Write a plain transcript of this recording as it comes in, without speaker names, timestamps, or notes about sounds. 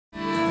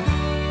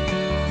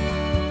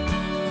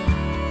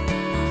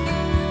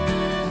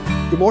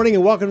Good morning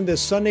and welcome to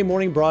this Sunday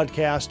morning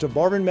broadcast of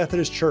Barberton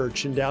Methodist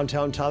Church in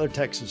downtown Tyler,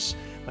 Texas.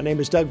 My name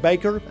is Doug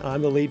Baker and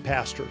I'm the lead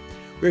pastor.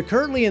 We're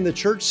currently in the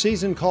church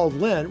season called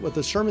Lent with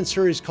a sermon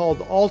series called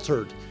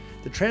Altered,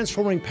 the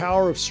transforming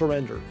power of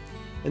surrender.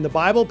 In the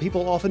Bible,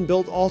 people often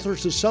built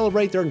altars to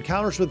celebrate their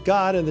encounters with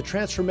God and the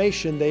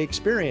transformation they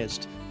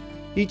experienced.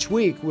 Each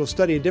week, we'll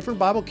study a different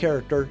Bible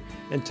character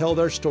and tell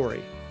their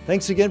story.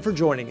 Thanks again for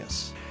joining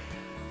us.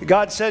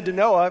 God said to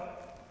Noah,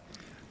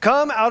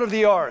 "Come out of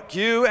the ark,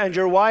 you and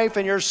your wife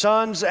and your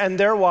sons and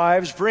their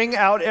wives. Bring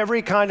out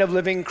every kind of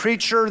living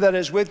creature that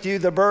is with you,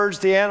 the birds,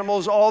 the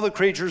animals, all the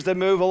creatures that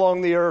move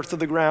along the earth of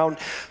the ground,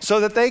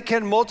 so that they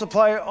can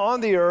multiply on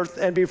the earth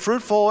and be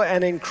fruitful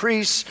and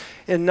increase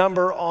in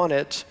number on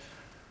it."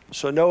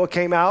 So Noah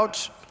came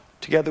out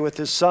together with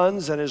his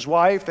sons and his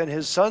wife and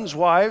his sons'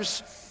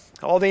 wives,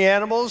 all the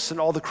animals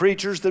and all the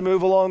creatures that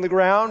move along the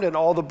ground and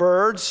all the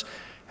birds.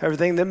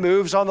 Everything that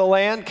moves on the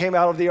land came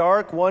out of the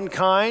ark, one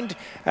kind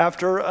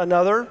after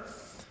another.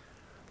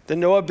 Then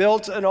Noah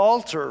built an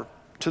altar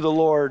to the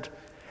Lord,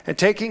 and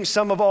taking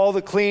some of all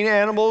the clean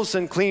animals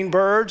and clean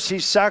birds, he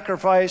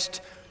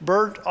sacrificed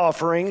burnt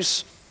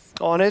offerings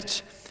on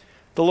it.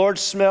 The Lord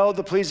smelled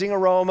the pleasing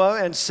aroma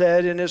and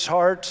said in his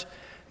heart,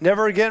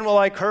 "Never again will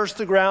I curse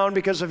the ground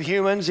because of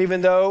humans,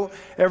 even though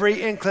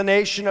every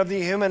inclination of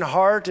the human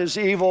heart is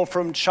evil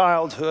from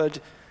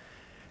childhood.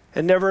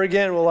 And never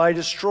again will I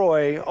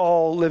destroy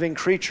all living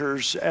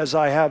creatures as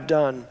I have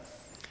done.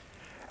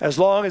 As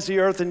long as the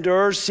earth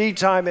endures,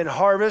 seedtime and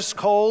harvest,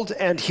 cold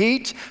and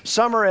heat,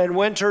 summer and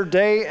winter,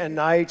 day and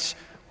night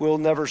will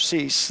never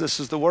cease."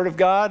 This is the word of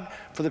God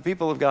for the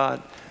people of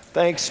God.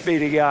 Thanks be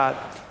to God.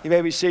 You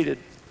may be seated.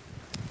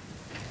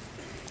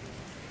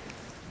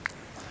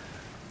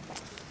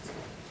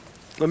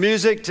 The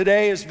music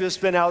today has just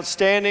been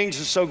outstanding.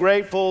 Just so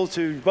grateful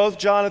to both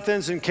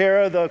Jonathans and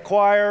Kara, the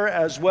choir,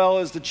 as well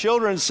as the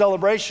children's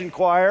celebration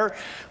choir.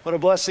 What a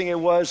blessing it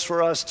was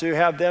for us to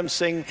have them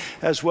sing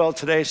as well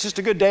today. It's just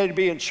a good day to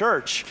be in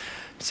church.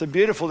 It's a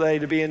beautiful day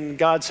to be in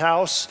God's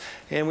house.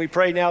 And we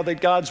pray now that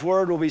God's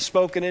word will be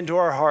spoken into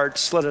our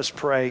hearts. Let us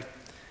pray.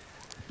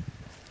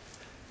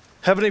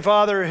 Heavenly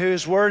Father,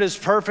 whose word is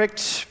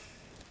perfect,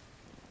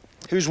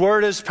 whose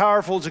word is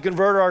powerful to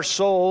convert our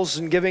souls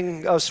and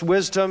giving us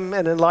wisdom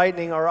and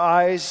enlightening our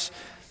eyes,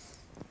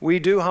 we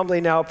do humbly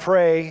now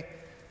pray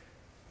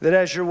that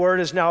as your word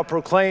is now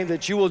proclaimed,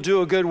 that you will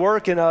do a good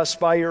work in us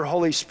by your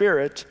Holy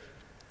Spirit.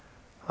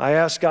 I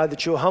ask, God,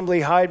 that you'll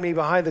humbly hide me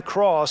behind the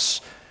cross,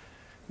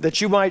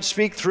 that you might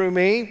speak through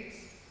me,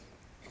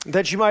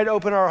 that you might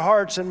open our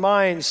hearts and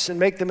minds and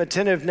make them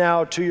attentive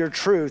now to your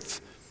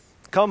truth.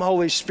 Come,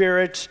 Holy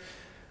Spirit,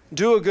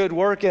 do a good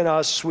work in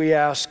us, we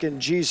ask in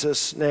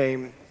Jesus'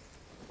 name.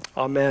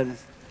 Amen.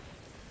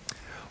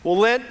 Well,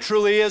 Lent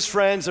truly is,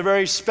 friends, a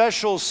very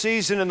special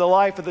season in the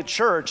life of the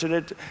church, and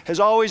it has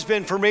always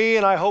been for me,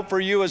 and I hope for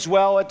you as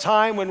well, a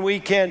time when we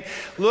can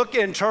look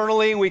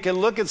internally, we can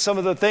look at some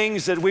of the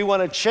things that we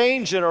want to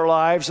change in our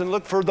lives and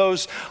look for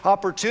those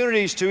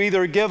opportunities to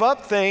either give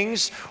up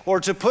things or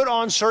to put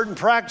on certain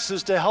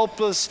practices to help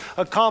us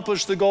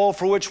accomplish the goal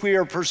for which we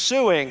are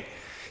pursuing.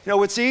 You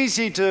know, it's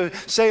easy to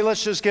say,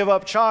 let's just give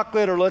up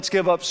chocolate or let's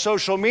give up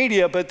social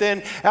media, but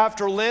then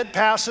after Lent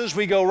passes,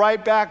 we go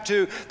right back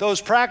to those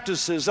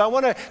practices. I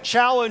want to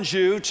challenge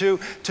you to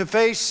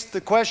face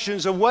the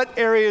questions of what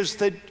areas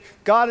that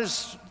God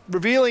is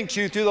revealing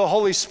to you through the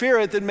Holy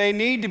Spirit that may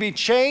need to be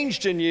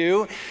changed in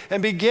you,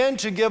 and begin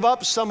to give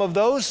up some of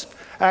those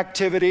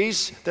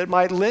activities that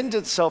might lend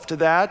itself to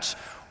that,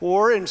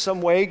 or in some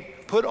way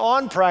put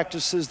on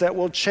practices that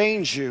will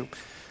change you.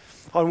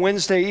 On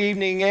Wednesday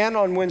evening and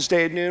on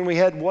Wednesday at noon, we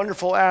had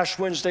wonderful Ash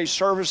Wednesday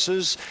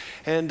services,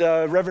 and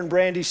Reverend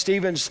Brandy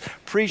Stevens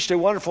preached a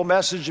wonderful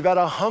message about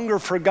a hunger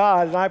for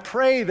God. And I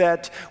pray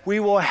that we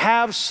will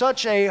have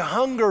such a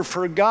hunger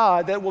for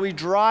God that will be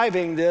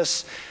driving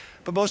this,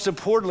 but most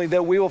importantly,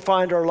 that we will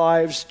find our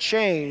lives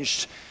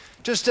changed.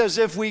 Just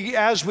as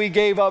we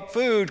gave up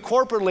food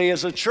corporately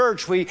as a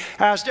church, we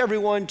asked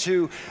everyone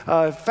to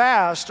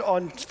fast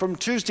from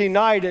Tuesday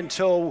night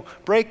until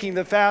breaking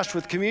the fast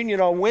with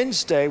communion on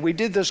Wednesday. We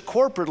did this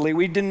corporately.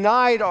 We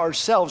denied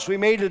ourselves. We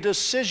made a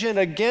decision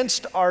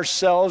against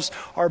ourselves,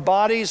 our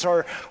bodies,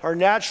 our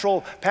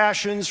natural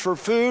passions for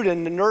food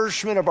and the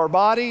nourishment of our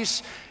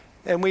bodies.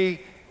 And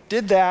we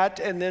did that,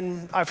 and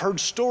then I've heard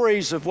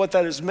stories of what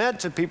that has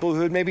meant to people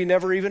who had maybe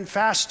never even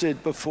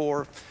fasted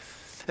before.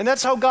 And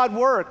that's how God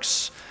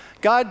works.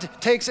 God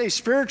takes a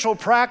spiritual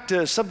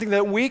practice, something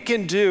that we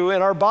can do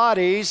in our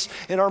bodies,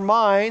 in our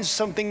minds,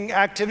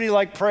 activity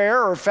like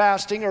prayer or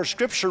fasting or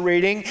scripture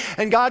reading,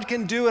 and God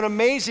can do an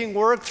amazing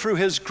work through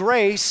his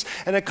grace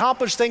and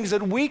accomplish things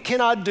that we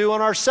cannot do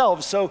on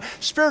ourselves. So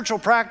spiritual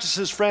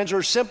practices, friends,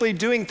 are simply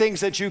doing things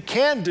that you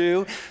can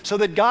do so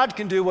that God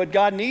can do what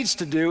God needs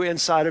to do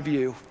inside of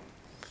you.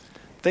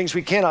 Things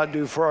we cannot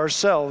do for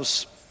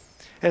ourselves.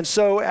 And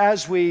so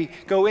as we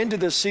go into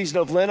this season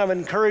of Lent, I'm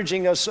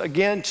encouraging us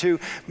again to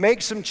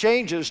make some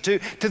changes, to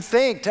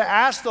think, to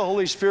ask the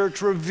Holy Spirit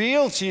to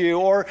reveal to you,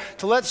 or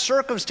to let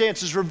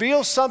circumstances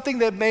reveal something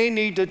that may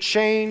need to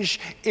change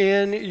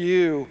in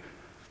you.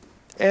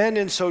 And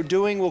in so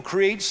doing, we'll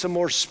create some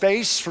more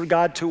space for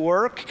God to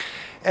work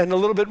and a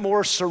little bit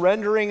more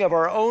surrendering of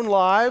our own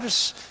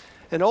lives.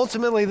 And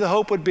ultimately, the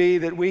hope would be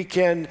that we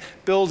can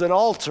build an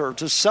altar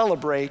to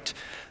celebrate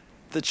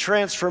the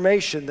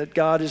transformation that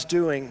God is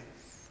doing.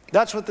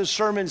 That's what the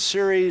sermon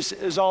series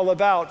is all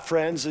about,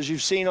 friends, as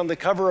you've seen on the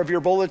cover of your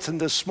bulletin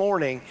this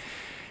morning.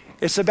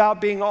 It's about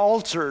being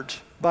altered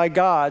by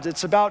God.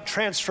 It's about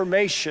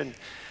transformation.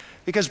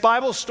 Because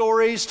Bible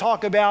stories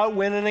talk about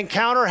when an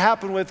encounter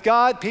happened with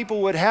God,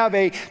 people would have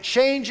a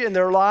change in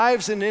their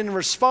lives, and in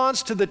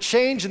response to the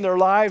change in their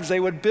lives, they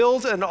would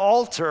build an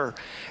altar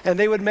and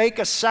they would make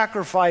a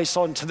sacrifice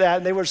onto that.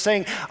 And they were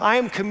saying, I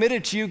am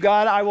committed to you,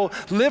 God. I will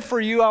live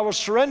for you. I will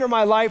surrender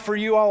my life for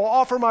you. I will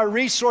offer my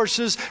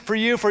resources for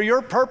you, for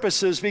your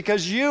purposes,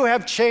 because you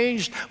have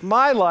changed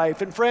my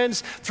life. And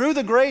friends, through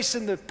the grace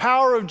and the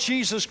power of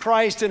Jesus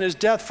Christ and his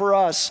death for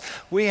us,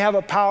 we have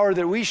a power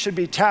that we should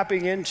be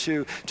tapping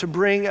into to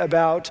bring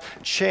about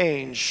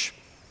change.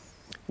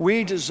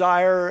 We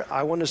desire,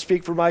 I want to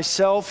speak for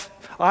myself,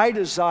 I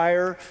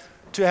desire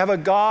to have a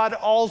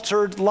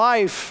God-altered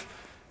life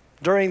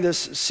during this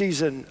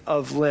season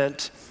of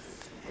Lent.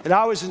 And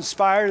I was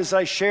inspired as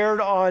I shared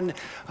on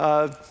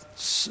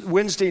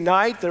Wednesday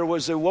night. There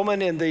was a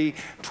woman in the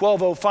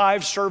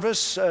 12:05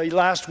 service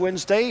last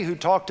Wednesday who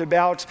talked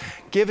about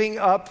giving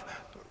up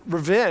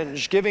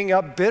revenge, giving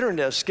up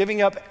bitterness,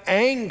 giving up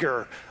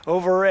anger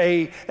over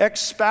a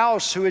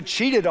ex-spouse who had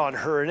cheated on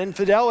her, and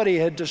infidelity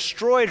had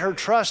destroyed her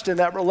trust in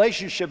that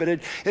relationship.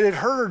 It had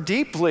hurt her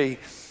deeply,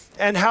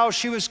 and how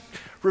she was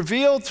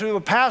revealed through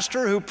a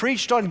pastor who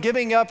preached on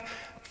giving up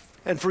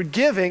and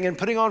forgiving and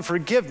putting on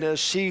forgiveness.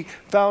 She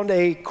found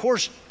a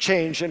course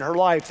change in her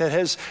life that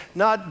has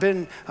not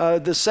been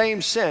the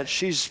same since.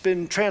 She's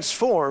been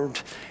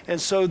transformed, and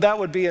so that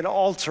would be an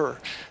altar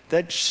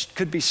that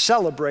could be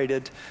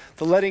celebrated,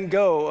 the letting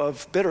go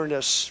of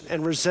bitterness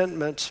and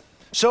resentment.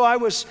 So I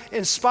was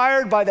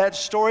inspired by that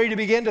story to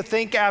begin to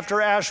think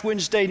after Ash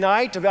Wednesday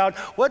night about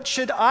what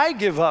should I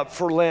give up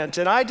for Lent,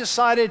 and I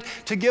decided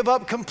to give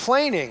up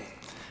complaining.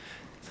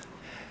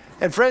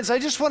 And friends, I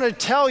just want to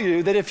tell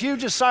you that if you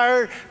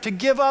desire to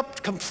give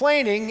up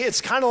complaining, it's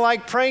kind of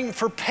like praying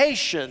for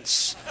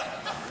patience.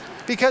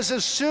 Because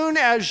as soon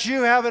as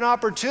you have an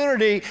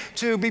opportunity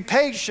to be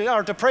patient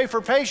or to pray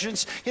for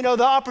patience,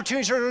 the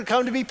opportunities are going to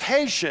come to be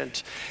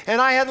patient.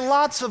 And I had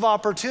lots of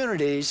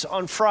opportunities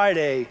on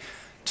Friday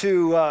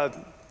to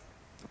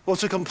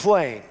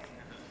complain.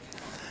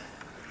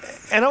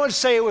 And I would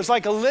say it was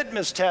like a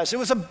litmus test. It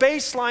was a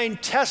baseline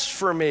test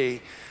for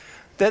me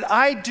that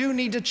I do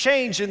need to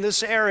change in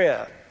this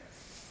area.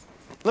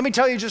 Let me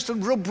tell you just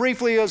real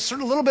briefly a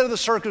little bit of the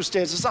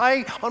circumstances.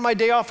 I, on my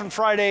day off on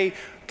Friday,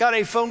 got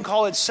a phone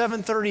call at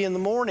 7:30 in the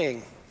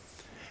morning.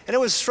 And it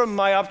was from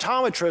my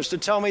optometrist to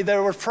tell me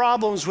there were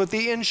problems with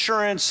the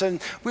insurance, and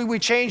we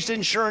changed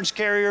insurance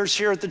carriers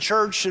here at the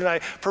church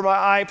for my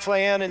eye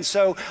plan, and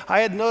so I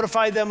had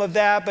notified them of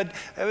that, but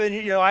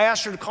I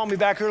asked her to call me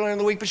back earlier in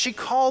the week, but she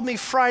called me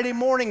Friday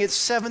morning at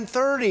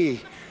 7:30.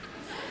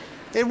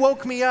 It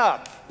woke me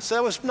up. So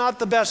that was not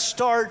the best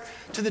start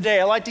to the day.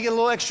 I like to get a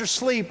little extra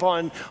sleep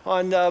on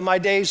my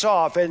days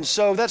off. And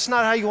so that's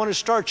not how you want to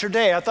start your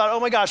day. I thought, oh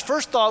my gosh,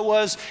 first thought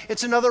was,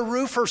 it's another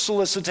roofer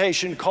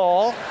solicitation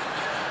call.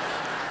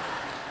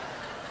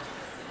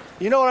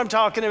 You know what I'm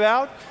talking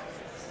about?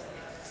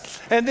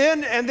 And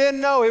then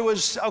no, it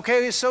was,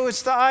 okay, so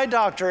it's the eye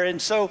doctor. And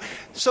so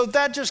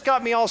that just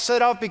got me all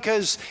set up,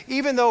 because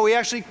even though we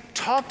actually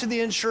talked to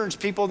the insurance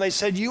people and they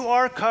said, you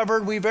are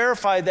covered, we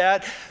verified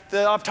that, the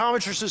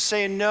optometrist is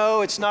saying,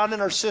 no, it's not in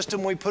our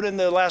system. We put in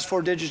the last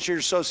 4 digits of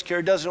your Social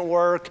Security, it doesn't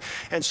work.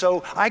 And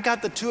so I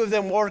got the two of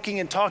them working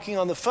and talking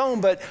on the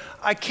phone, but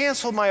I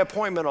canceled my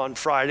appointment on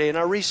Friday and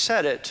I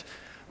reset it.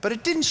 But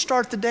it didn't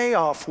start the day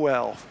off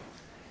well.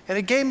 And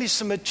it gave me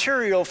some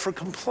material for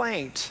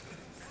complaint.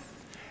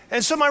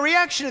 And so my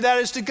reaction to that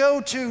is to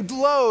go to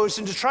Lowe's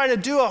and to try to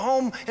do a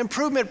home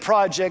improvement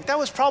project. That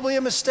was probably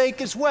a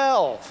mistake as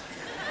well.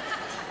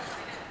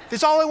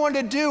 Because all I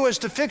wanted to do was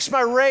to fix my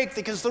rake,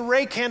 because the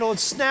rake handle had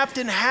snapped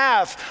in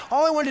half.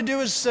 All I wanted to do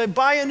was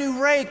buy a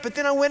new rake, but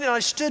then I went and I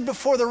stood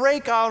before the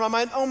rake aisle and I'm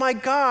like, oh my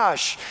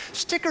gosh,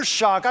 sticker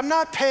shock. I'm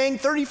not paying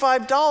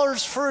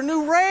 $35 for a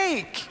new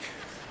rake.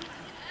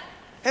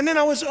 And then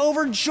I was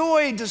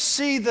overjoyed to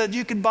see that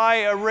you could buy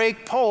a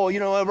rake pole,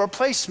 a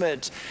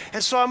replacement.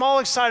 And so I'm all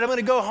excited. I'm going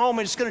to go home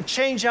and just going to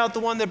change out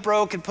the one that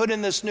broke and put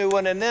in this new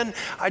one. And then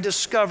I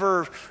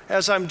discover,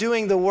 as I'm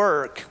doing the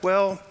work,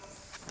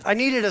 I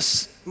needed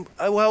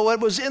what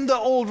was in the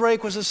old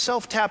rake was a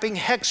self-tapping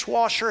hex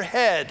washer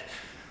head,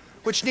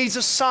 which needs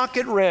a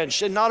socket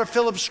wrench and not a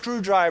Phillips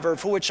screwdriver,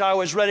 for which I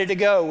was ready to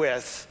go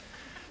with.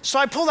 So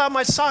I pulled out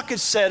my socket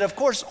set. Of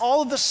course,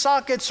 all of the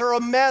sockets are a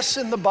mess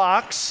in the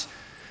box.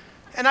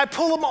 And I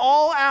pull them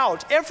all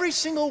out, every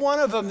single one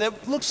of them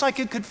that looks like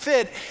it could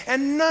fit,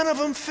 and none of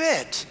them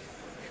fit.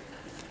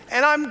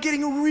 And I'm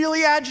getting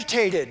really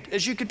agitated,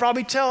 as you could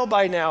probably tell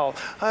by now,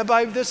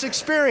 by this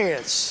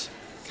experience.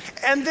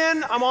 And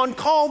then I'm on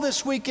call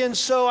this weekend,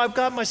 so I've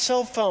got my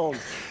cell phone,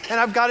 and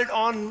I've got it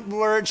on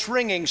where it's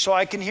ringing so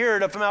I can hear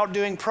it if I'm out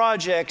doing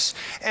projects.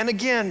 And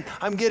again,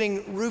 I'm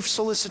getting roof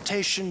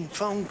solicitation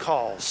phone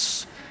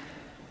calls.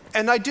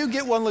 And I do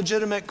get one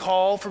legitimate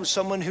call from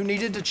someone who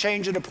needed to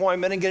change an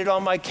appointment and get it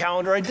on my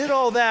calendar. I did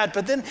all that,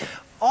 but then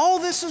all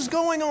this is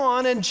going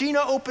on, and Gina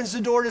opens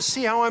the door to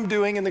see how I'm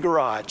doing in the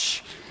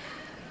garage.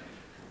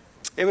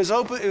 It was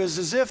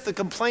as if the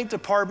complaint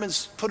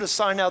departments put a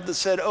sign out that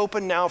said,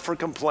 "Open now for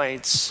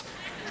complaints."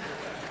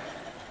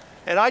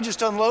 And I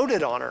just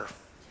unloaded on her.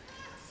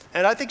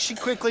 And I think she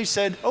quickly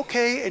said,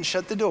 "Okay," and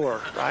shut the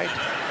door, right?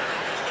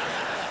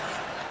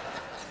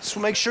 So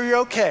make sure you're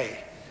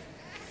okay.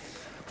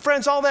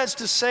 Friends, all that's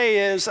to say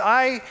is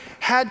I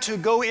had to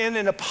go in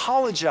and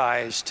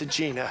apologize to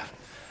Gina,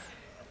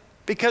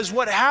 because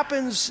what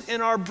happens in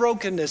our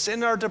brokenness,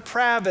 in our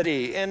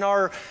depravity, in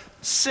our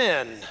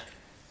sin,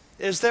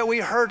 is that we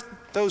hurt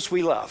those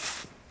we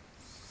love.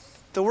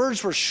 The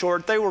words were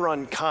short, they were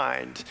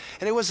unkind.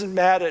 And it wasn't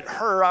mad at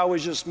her, I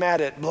was just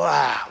mad at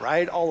blah,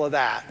 right? All of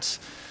that.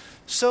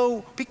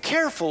 So be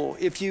careful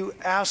if you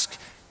ask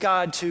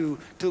God to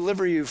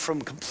deliver you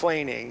from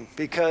complaining,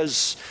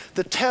 because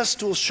the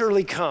test will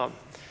surely come.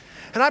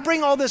 And I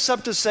bring all this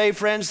up to say,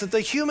 friends, that the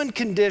human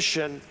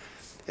condition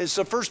is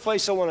the first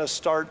place I want to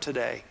start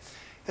today.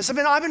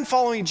 I've been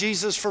following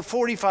Jesus for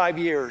 45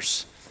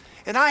 years,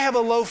 and I have a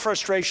low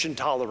frustration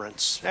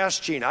tolerance.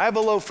 Ask Gina, I have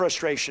a low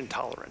frustration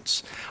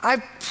tolerance.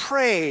 I've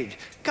prayed,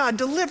 God,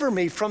 deliver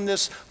me from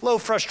this low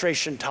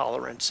frustration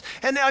tolerance.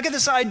 And I get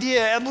this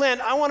idea at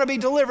Lent, I want to be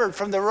delivered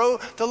from the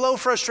low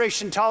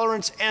frustration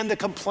tolerance and the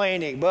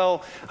complaining.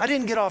 Well, I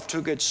didn't get off to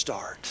a good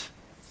start.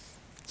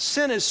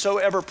 Sin is so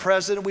ever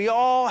present. We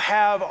all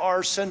have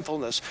our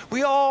sinfulness.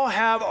 We all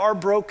have our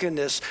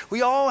brokenness.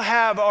 We all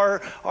have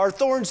our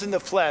thorns in the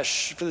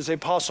flesh, as the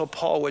Apostle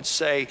Paul would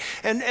say.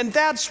 And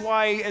that's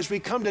why, as we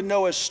come to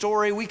Noah's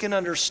story, we can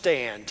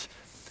understand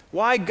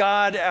why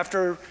God,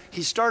 after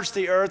he starts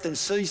the earth and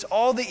sees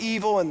all the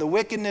evil and the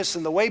wickedness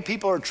and the way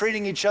people are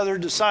treating each other,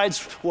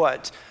 decides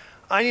what?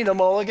 I need a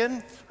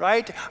mulligan,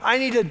 right? I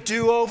need a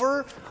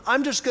do-over.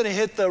 I'm just going to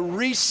hit the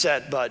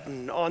reset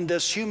button on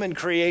this human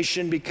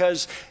creation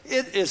because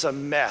it is a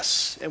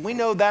mess. And we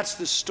know that's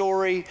the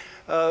story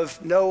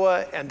of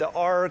Noah and the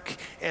ark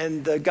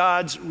and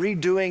God's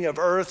redoing of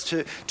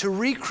earth to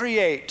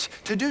recreate,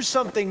 to do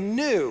something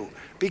new,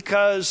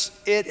 because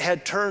it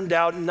had turned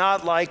out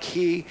not like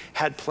he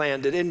had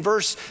planned it. In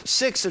verse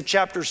 6 of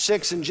chapter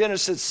 6 in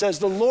Genesis, it says,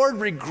 the Lord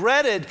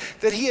regretted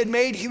that he had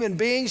made human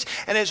beings,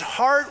 and his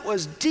heart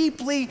was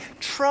deeply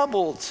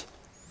troubled.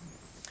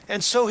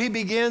 And so he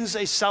begins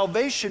a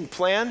salvation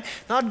plan,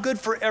 not good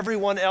for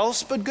everyone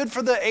else, but good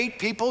for the 8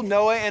 people,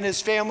 Noah and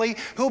his family,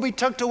 who will be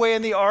tucked away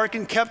in the ark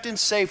and kept in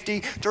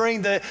safety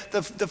during the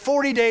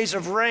 40 days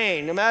of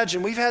rain.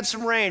 Imagine, we've had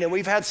some rain and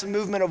we've had some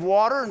movement of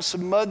water and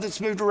some mud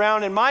that's moved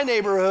around in my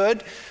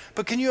neighborhood.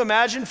 But can you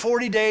imagine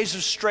 40 days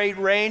of straight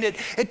rain?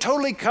 It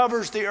totally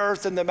covers the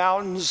earth and the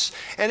mountains,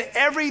 and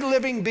every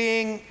living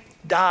being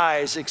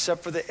dies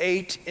except for the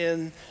 8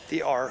 in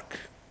the ark.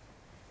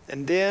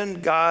 And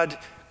then God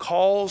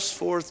calls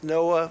forth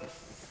Noah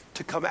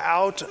to come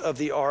out of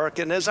the ark.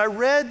 And as I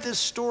read this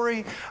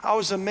story, I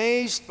was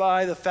amazed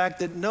by the fact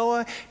that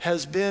Noah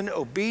has been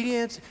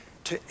obedient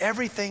to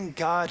everything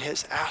God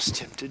has asked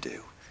him to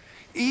do.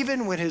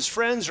 Even when his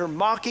friends are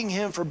mocking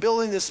him for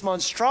building this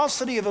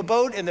monstrosity of a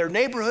boat in their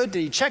neighborhood, did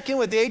he check in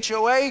with the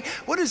HOA?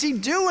 What is he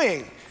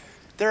doing?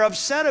 They're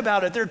upset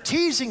about it. They're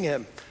teasing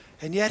him.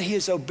 And yet he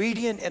is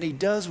obedient and he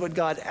does what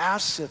God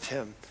asks of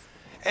him.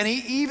 And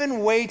he even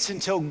waits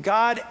until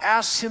God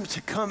asks him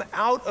to come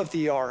out of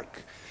the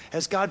ark.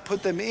 As God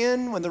put them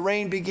in when the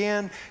rain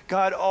began,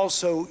 God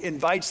also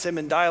invites them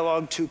in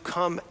dialogue to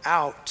come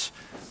out.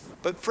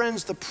 But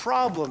friends, the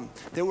problem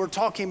that we're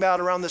talking about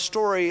around the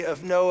story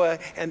of Noah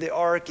and the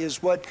ark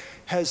is what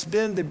has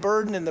been the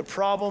burden and the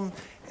problem,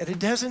 and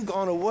it hasn't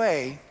gone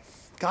away.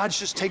 God's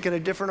just taken a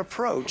different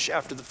approach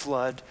after the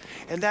flood,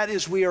 and that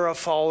is we are a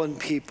fallen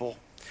people.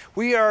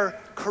 We are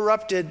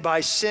corrupted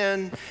by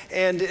sin,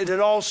 and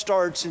it all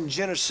starts in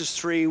Genesis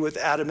 3 with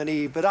Adam and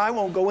Eve. But I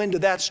won't go into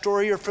that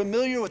story. You're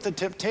familiar with the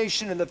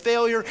temptation and the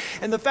failure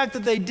and the fact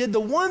that they did the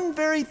one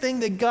very thing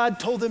that God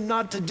told them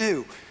not to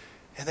do,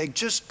 and they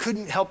just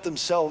couldn't help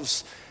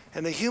themselves.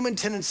 And the human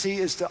tendency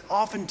is to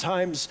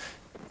oftentimes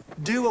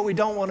do what we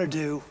don't want to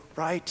do,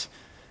 right?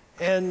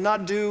 And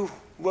not do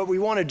what we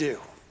want to do.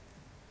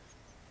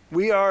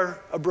 We are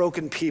a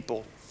broken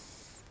people.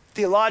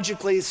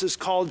 Theologically, this is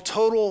called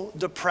total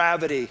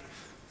depravity.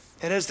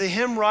 And as the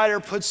hymn writer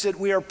puts it,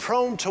 we are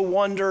prone to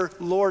wonder,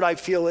 Lord, I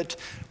feel it,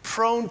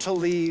 prone to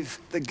leave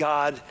the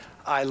God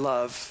I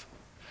love.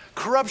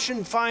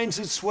 Corruption finds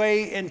its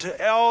way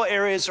into all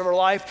areas of our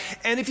life.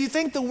 And if you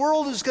think the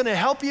world is going to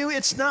help you,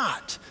 it's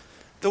not.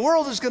 The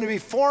world is going to be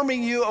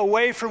forming you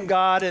away from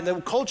God, and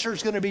the culture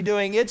is going to be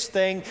doing its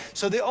thing.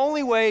 So the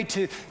only way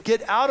to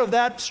get out of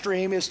that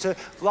stream is to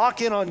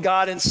lock in on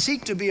God and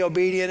seek to be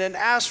obedient and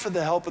ask for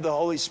the help of the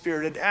Holy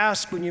Spirit, and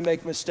ask when you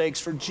make mistakes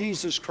for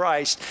Jesus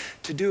Christ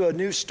to do a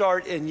new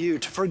start in you,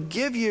 to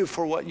forgive you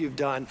for what you've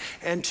done,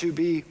 and to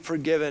be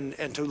forgiven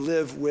and to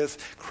live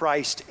with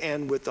Christ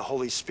and with the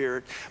Holy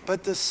Spirit.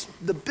 But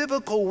the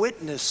biblical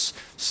witness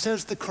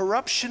says the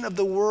corruption of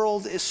the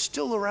world is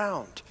still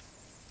around.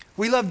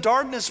 We love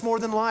darkness more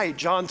than light,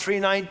 John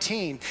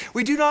 3:19.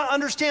 We do not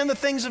understand the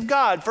things of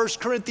God,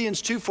 1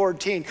 Corinthians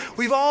 2:14.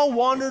 We've all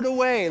wandered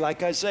away,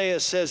 like Isaiah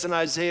says in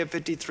Isaiah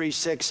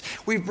 53:6.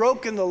 We've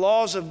broken the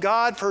laws of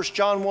God, 1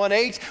 John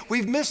 1:8.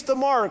 We've missed the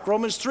mark,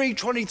 Romans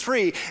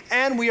 3:23.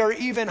 And we are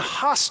even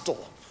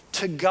hostile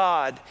to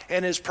God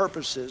and his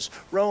purposes,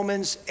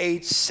 Romans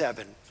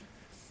 8:7.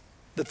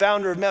 The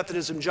founder of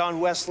Methodism, John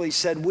Wesley,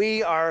 said, we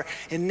have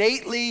an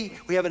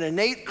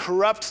innate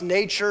corrupt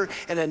nature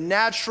and a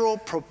natural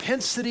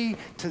propensity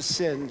to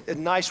sin. A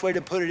nice way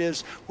to put it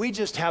is, we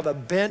just have a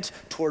bent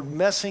toward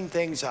messing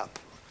things up.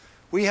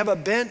 We have a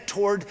bent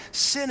toward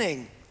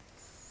sinning.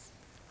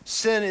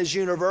 Sin is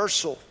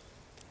universal.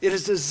 It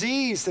is a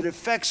disease that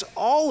affects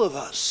all of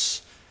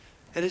us.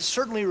 And it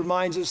certainly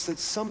reminds us that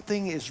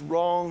something is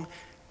wrong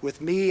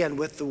with me and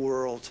with the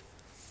world.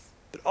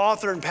 But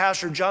author and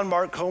pastor John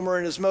Mark Comer,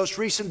 in his most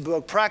recent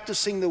book,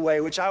 Practicing the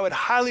Way, which I would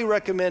highly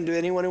recommend to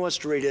anyone who wants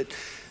to read it,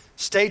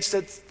 states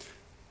that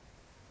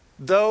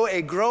though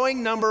a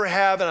growing number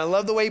have, and I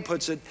love the way he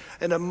puts it,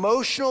 an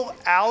emotional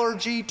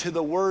allergy to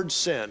the word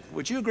sin.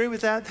 Would you agree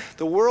with that?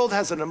 The world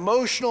has an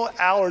emotional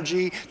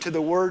allergy to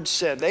the word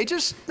sin. They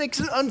just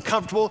makes it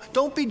uncomfortable.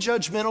 Don't be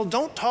judgmental.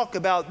 Don't talk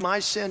about my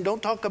sin.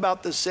 Don't talk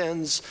about the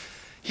sins.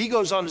 He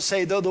goes on to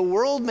say, though the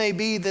world may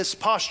be this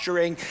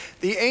posturing,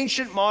 the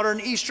ancient,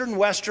 modern, Eastern,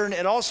 Western,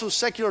 and also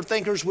secular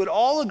thinkers would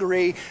all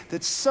agree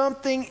that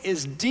something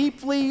is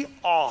deeply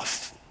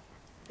off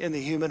in the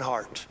human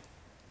heart.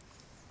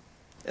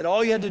 And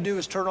all you had to do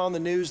is turn on the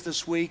news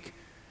this week,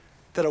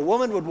 that a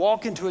woman would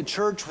walk into a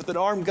church with an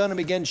armed gun and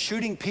begin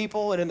shooting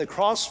people, and in the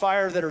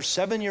crossfire that her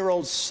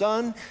 7-year-old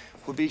son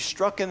would be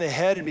struck in the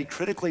head and be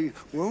critically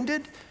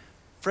wounded.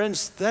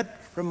 Friends,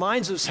 that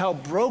reminds us how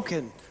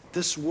broken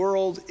this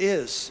world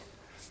is.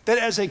 That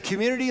as a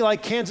community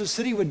like Kansas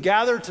City would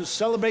gather to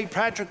celebrate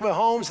Patrick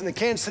Mahomes and the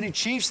Kansas City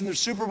Chiefs and their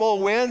Super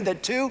Bowl win,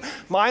 that 2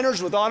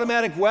 minors with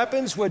automatic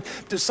weapons would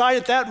decide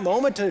at that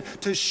moment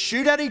to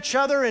shoot at each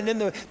other,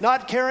 and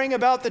not caring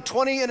about the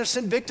 20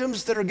 innocent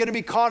victims that are going to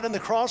be caught in the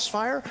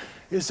crossfire.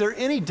 Is there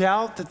any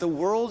doubt that the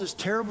world is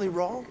terribly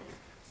wrong?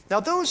 Now,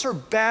 those are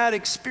bad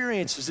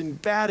experiences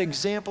and bad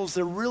examples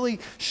that really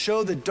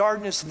show the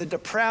darkness and the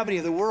depravity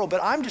of the world. But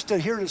I'm just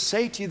here to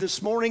say to you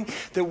this morning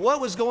that what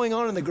was going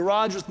on in the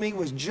garage with me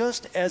was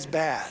just as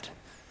bad.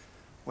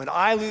 When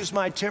I lose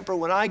my temper,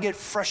 when I get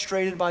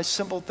frustrated by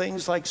simple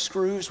things like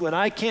screws, when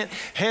I can't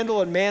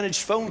handle and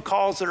manage phone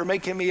calls that are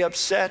making me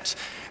upset,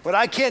 when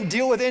I can't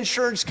deal with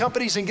insurance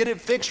companies and get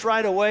it fixed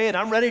right away and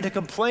I'm ready to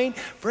complain,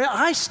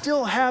 I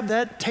still have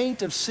that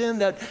taint of sin,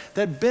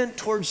 that bent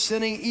towards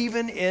sinning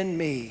even in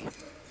me.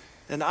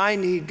 And I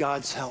need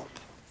God's help.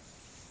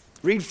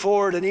 Read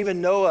forward, and even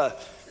Noah,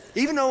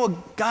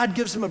 God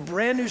gives him a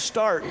brand new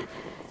start.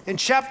 In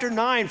chapter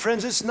 9,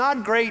 friends, it's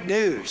not great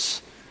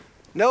news.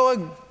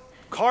 Noah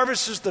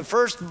harvests the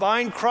first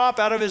vine crop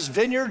out of his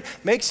vineyard,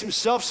 makes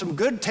himself some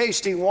good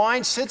tasting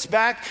wine, sits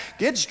back,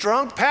 gets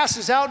drunk,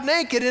 passes out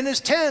naked in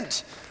his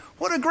tent.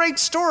 What a great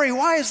story.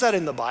 Why is that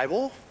in the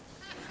Bible?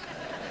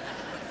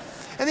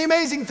 And the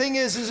amazing thing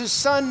is his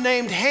son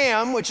named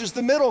Ham, which is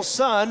the middle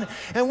son,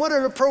 and what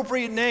an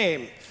appropriate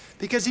name,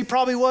 because he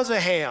probably was a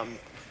ham.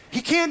 He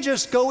can't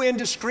just go in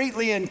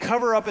discreetly and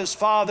cover up his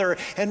father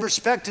and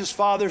respect his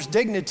father's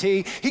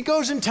dignity. He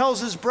goes and tells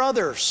his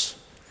brothers.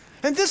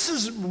 And this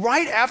is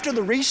right after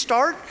the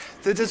restart,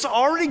 that it's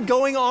already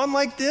going on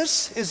like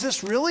this. Is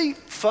this really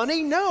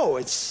funny? No,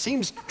 it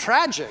seems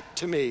tragic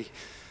to me.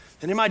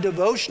 And in my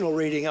devotional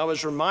reading, I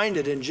was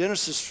reminded in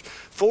Genesis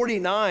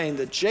 49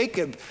 that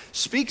Jacob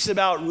speaks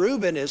about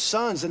Reuben, his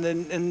sons, and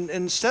then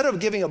instead of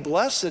giving a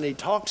blessing, he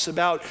talks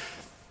about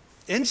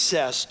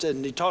incest,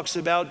 and he talks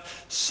about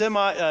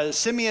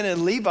Simeon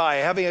and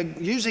Levi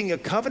using a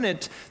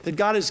covenant that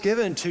God has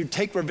given to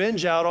take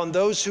revenge out on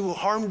those who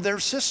harmed their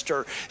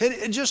sister.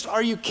 And just,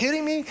 are you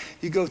kidding me?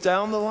 You go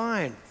down the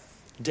line.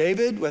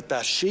 David with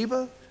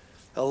Bathsheba,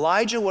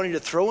 Elijah wanting to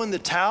throw in the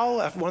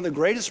towel after one of the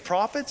greatest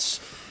prophets,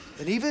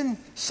 and even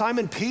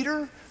Simon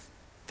Peter,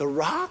 the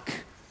rock,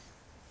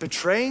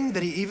 betraying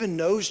that he even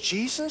knows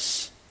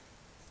Jesus.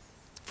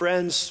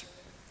 Friends,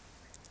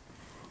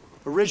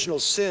 original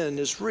sin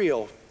is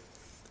real.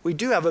 We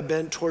do have a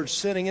bent towards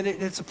sinning, and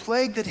it's a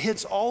plague that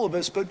hits all of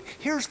us. But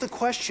here's the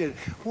question: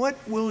 what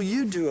will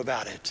you do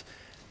about it?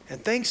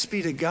 And thanks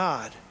be to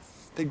God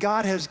that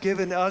God has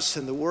given us,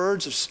 in the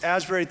words of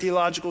Asbury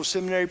Theological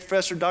Seminary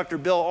professor Dr.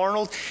 Bill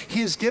Arnold, he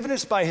has given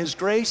us by his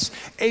grace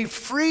a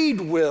freed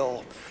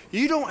will.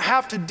 You don't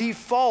have to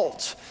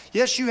default.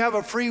 Yes, you have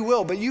a free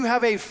will, but you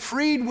have a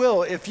freed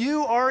will. If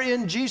you are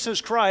in Jesus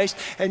Christ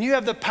and you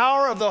have the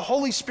power of the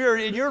Holy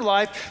Spirit in your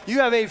life, you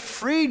have a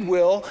freed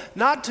will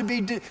not to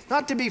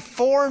be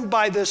formed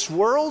by this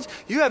world.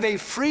 You have a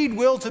freed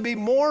will to be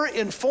more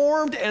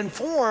informed and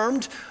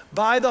formed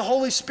by the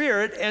Holy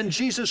Spirit and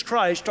Jesus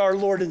Christ, our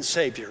Lord and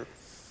Savior.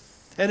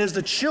 And as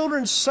the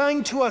children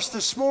sang to us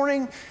this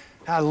morning,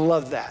 I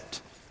love that.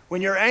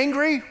 When you're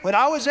angry, when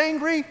I was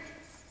angry,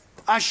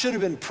 I should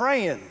have been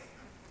praying,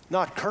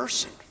 not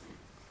cursing,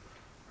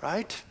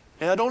 right?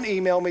 Now, don't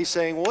email me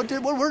saying, what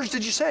words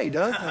did you say,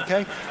 Doug?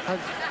 Okay.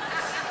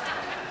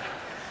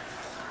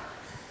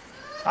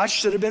 I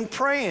should have been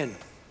praying.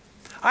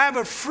 I have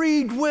a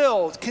freed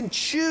will, can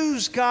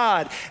choose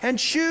God and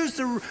choose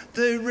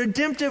the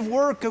redemptive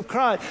work of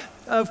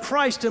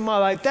Christ in my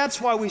life. That's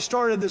why we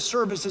started the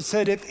service that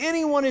said, if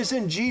anyone is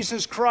in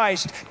Jesus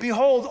Christ,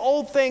 behold,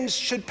 old things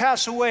should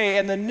pass away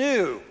and the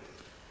new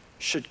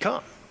should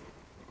come.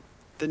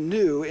 The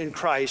new in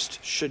Christ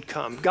should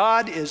come.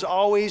 God is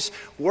always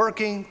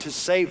working to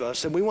save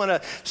us, and we want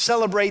to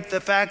celebrate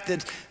the fact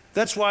that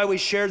that's why we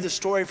shared the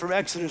story from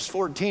Exodus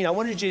 14. I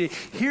wanted you to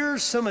hear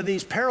some of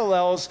these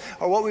parallels,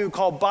 or what we would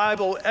call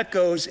Bible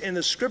echoes in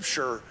the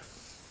Scripture.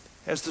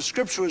 As the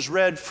Scripture was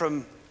read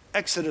from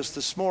Exodus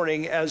this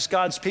morning, as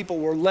God's people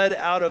were led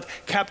out of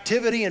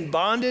captivity and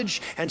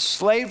bondage and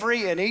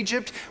slavery in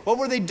Egypt, what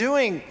were they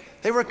doing?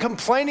 They were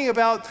complaining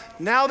about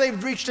now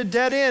they've reached a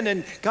dead end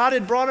and God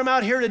had brought them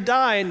out here to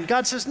die. And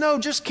God says, no,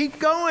 just keep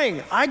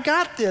going. I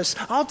got this.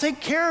 I'll take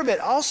care of it.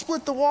 I'll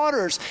split the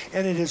waters.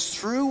 And it is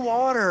through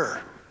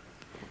water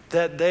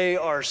that they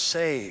are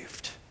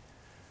saved.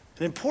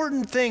 An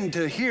important thing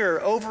to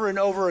hear over and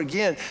over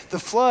again. The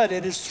flood,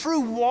 it is through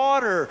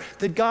water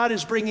that God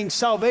is bringing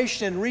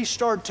salvation and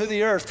restart to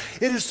the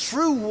earth. It is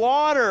through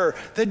water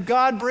that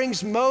God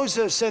brings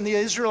Moses and the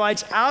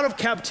Israelites out of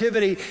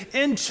captivity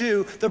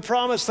into the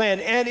promised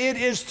land. And it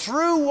is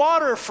through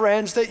water,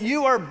 friends, that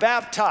you are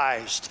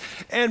baptized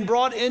and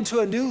brought into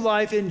a new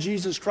life in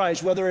Jesus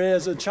Christ. Whether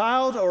as a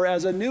child or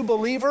as a new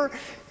believer,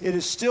 it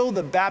is still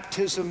the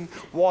baptism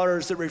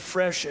waters that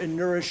refresh and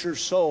nourish your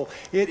soul.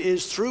 It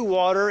is through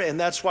water, and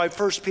that's why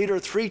 1 Peter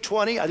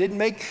 3:20, I didn't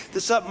make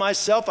this up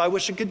myself. I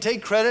wish I could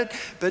take credit,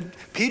 but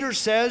Peter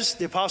says,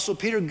 the Apostle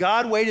Peter,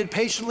 God waited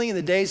patiently in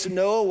the days of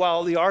Noah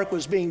while the ark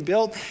was being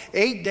built.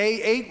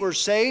 8 were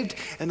saved,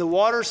 and the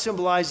water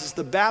symbolizes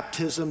the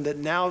baptism that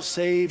now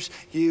saves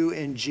you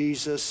in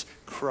Jesus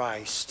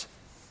Christ.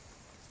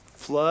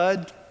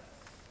 Flood,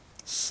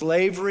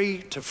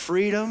 slavery to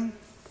freedom,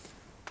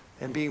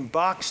 and being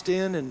boxed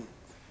in and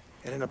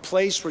in a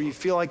place where you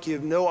feel like you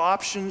have no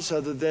options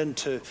other than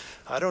to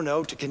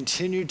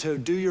continue to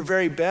do your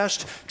very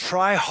best,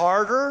 try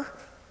harder.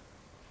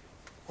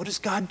 What is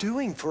God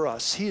doing for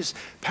us? He is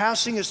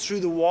passing us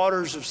through the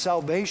waters of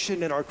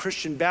salvation in our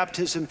Christian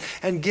baptism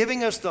and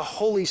giving us the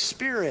Holy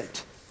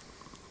Spirit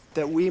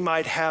that we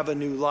might have a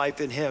new life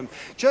in Him.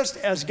 Just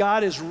as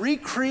God is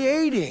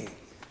recreating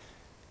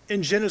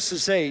in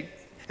Genesis 8,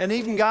 and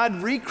even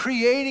God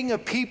recreating a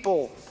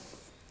people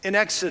in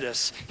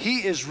Exodus, He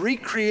is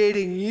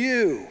recreating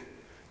you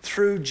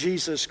through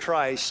Jesus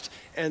Christ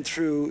and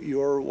through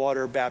your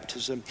water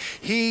baptism.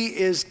 He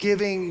is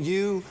giving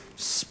you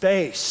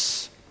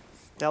space.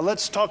 Now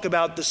let's talk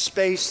about the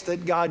space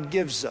that God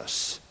gives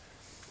us.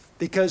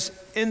 Because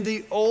in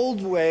the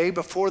old way,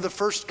 before the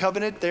first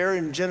covenant there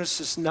in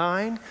Genesis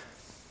 9,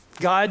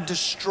 God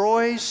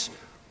destroys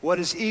what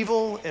is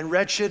evil and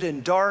wretched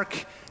and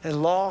dark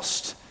and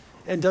lost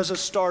and does a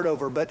start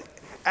over. But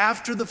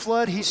after the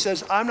flood, He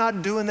says, I'm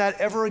not doing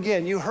that ever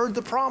again. You heard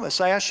the promise.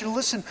 I asked you to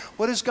listen.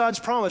 What is God's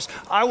promise?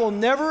 I will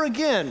never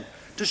again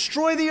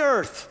destroy the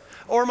earth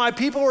or my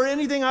people or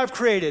anything I've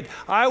created.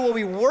 I will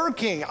be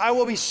working. I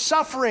will be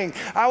suffering.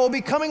 I will be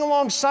coming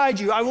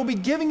alongside you. I will be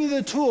giving you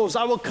the tools.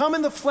 I will come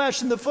in the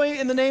flesh in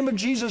the name of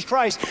Jesus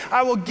Christ.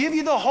 I will give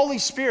you the Holy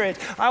Spirit.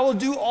 I will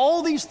do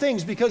all these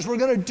things because we're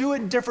going to do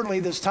it differently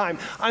this time.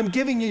 I'm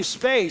giving you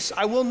space.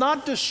 I will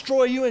not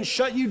destroy you and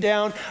shut you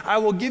down. I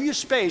will give you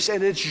space,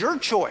 and it's your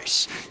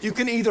choice. You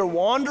can either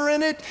wander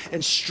in it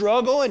and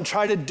struggle and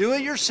try to do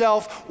it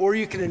yourself, or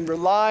you can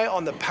rely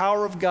on the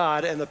power of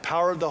God and the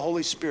power of the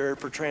Holy Spirit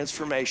for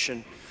transformation.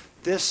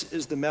 This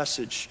is the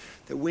message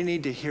that we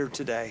need to hear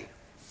today,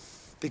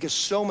 because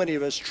so many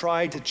of us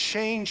try to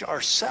change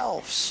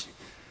ourselves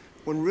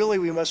when really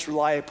we must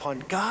rely upon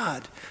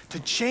God to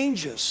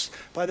change us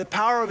by the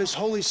power of His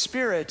Holy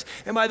Spirit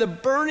and by the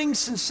burning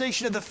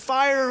sensation of the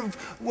fire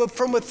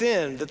from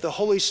within that the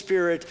Holy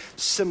Spirit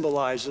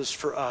symbolizes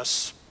for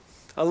us.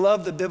 I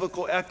love the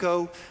biblical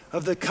echo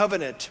of the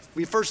covenant.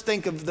 We first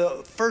think of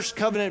the first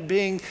covenant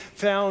being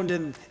found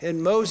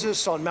in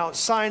Moses on Mount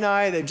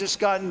Sinai. They've just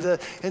gotten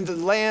into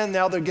the land.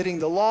 Now they're getting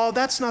the law.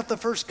 That's not the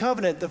first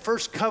covenant. The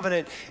first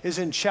covenant is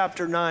in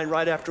chapter 9,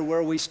 right after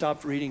where we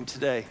stopped reading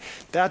today.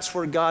 That's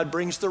where God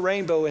brings the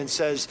rainbow and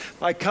says,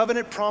 my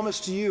covenant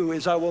promise to you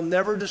is I will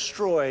never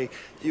destroy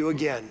you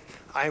again.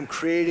 I am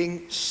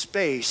creating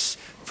space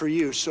for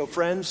you. So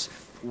friends,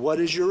 what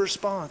is your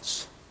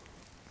response?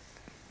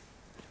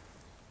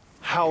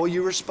 How will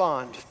you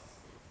respond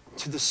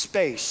to the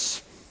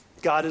space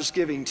God is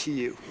giving to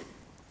you?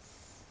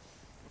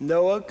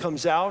 Noah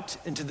comes out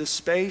into the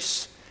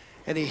space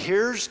and he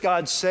hears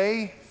God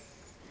say,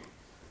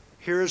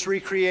 here is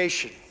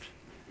recreation.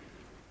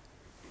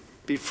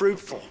 Be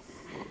fruitful,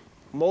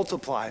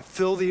 multiply,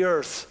 fill the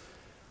earth,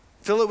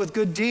 fill it with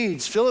good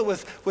deeds, fill it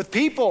with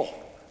people,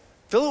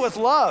 fill it with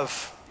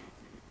love.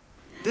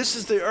 This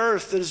is the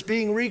earth that is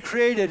being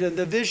recreated and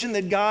the vision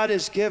that God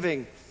is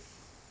giving.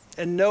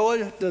 And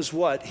Noah does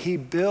what? He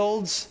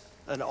builds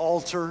an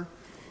altar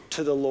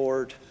to the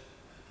Lord.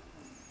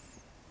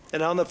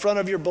 And on the front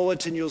of your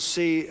bulletin, you'll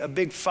see a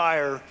big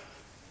fire.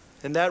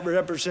 And that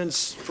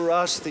represents for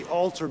us the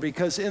altar,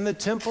 because in the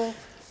temple,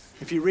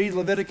 if you read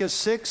Leviticus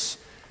 6,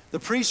 the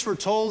priests were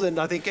told in,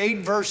 I think, 8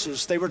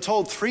 verses, they were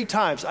told 3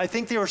 times. I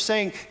think they were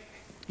saying,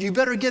 you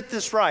better get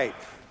this right.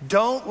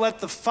 Don't let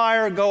the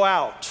fire go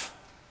out.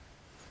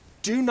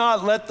 Do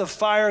not let the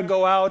fire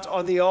go out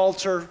on the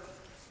altar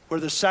where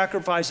the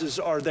sacrifices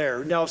are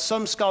there. Now,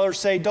 some scholars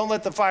say don't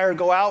let the fire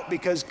go out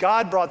because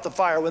God brought the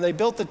fire. When they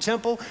built the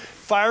temple,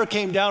 fire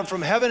came down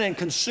from heaven and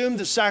consumed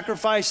the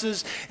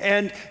sacrifices.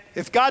 And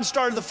if God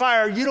started the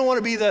fire, you don't want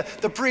to be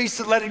the priest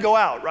that let it go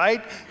out,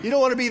 right? You don't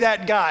want to be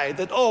that guy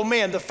that, oh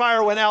man, the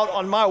fire went out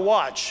on my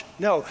watch.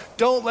 No,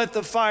 don't let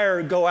the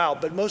fire go out.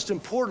 But most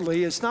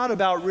importantly, it's not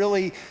about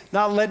really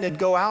not letting it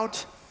go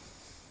out.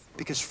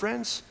 Because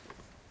friends,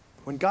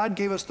 when God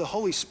gave us the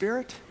Holy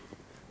Spirit,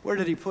 where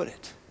did he put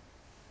it?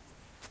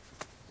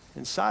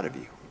 Inside of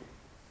you.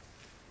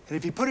 And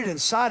if you put it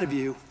inside of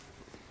you,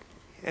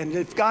 and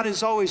if God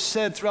has always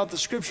said throughout the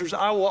scriptures,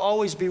 I will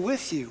always be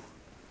with you,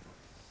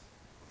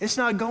 it's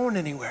not going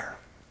anywhere.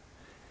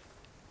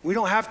 We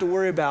don't have to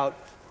worry about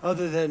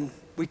other than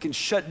we can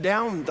shut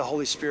down the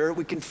Holy Spirit,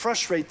 we can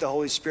frustrate the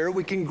Holy Spirit,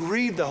 we can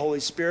grieve the Holy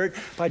Spirit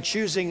by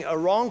choosing a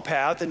wrong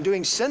path and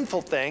doing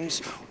sinful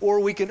things, or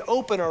we can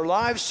open our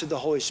lives to the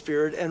Holy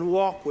Spirit and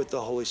walk with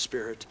the Holy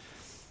Spirit.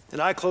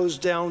 And I close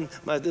down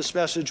this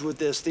message with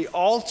this. The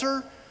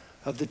altar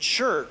of the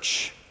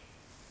church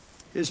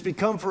has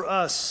become for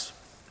us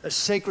a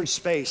sacred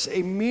space,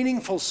 a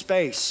meaningful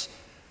space.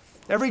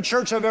 Every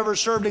church I've ever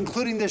served,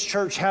 including this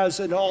church,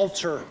 has an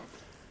altar.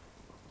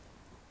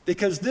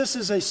 Because this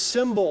is a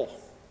symbol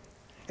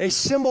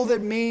that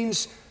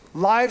means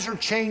lives are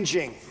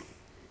changing.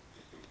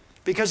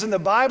 Because in the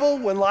Bible,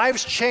 when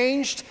lives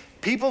changed,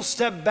 people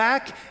stepped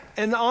back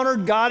and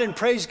honored God and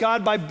praised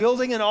God by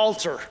building an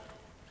altar.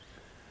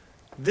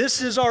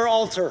 This is our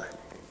altar,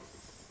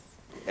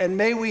 and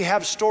may we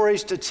have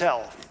stories to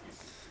tell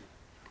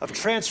of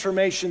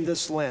transformation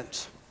this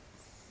Lent.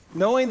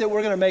 Knowing that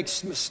we're going to make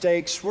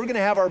mistakes, we're going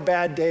to have our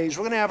bad days,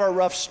 we're going to have our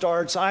rough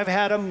starts. I've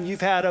had them,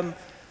 you've had them,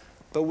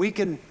 but we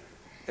can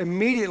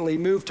immediately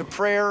move to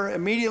prayer,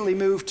 immediately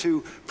move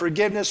to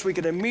forgiveness. We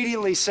can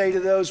immediately say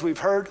to those we've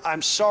hurt,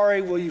 I'm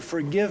sorry, will you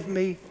forgive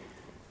me?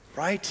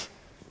 Right?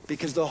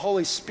 Because the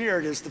Holy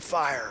Spirit is the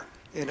fire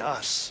in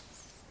us,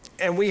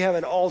 and we have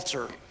an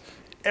altar.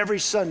 Every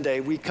Sunday,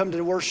 we come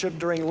to worship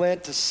during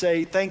Lent to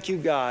say, thank you,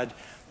 God.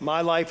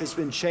 My life has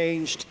been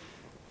changed.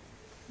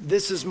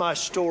 This is my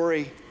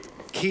story.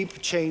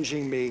 Keep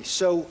changing me.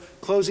 So,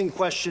 closing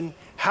question,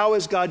 how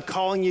is God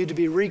calling you to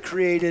be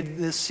recreated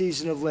this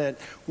season of Lent?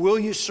 Will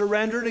you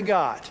surrender to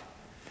God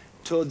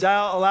to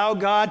allow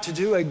God to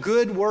do a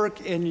good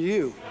work in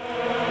you?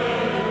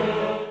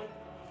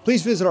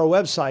 Please visit our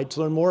website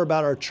to learn more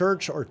about our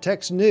church or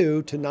text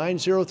NEW to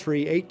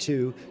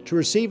 90382 to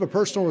receive a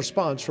personal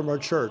response from our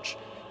church.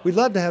 We'd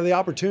love to have the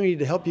opportunity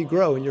to help you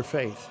grow in your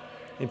faith.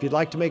 If you'd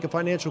like to make a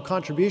financial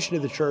contribution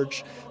to the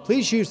church,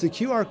 please use the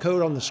QR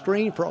code on the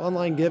screen for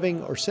online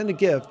giving or send a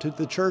gift to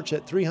the church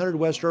at 300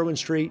 West Irwin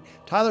Street,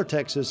 Tyler,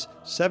 Texas,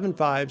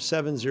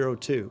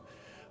 75702.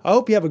 I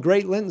hope you have a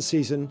great Lenten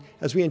season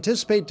as we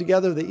anticipate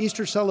together the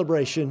Easter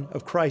celebration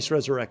of Christ's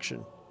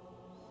resurrection.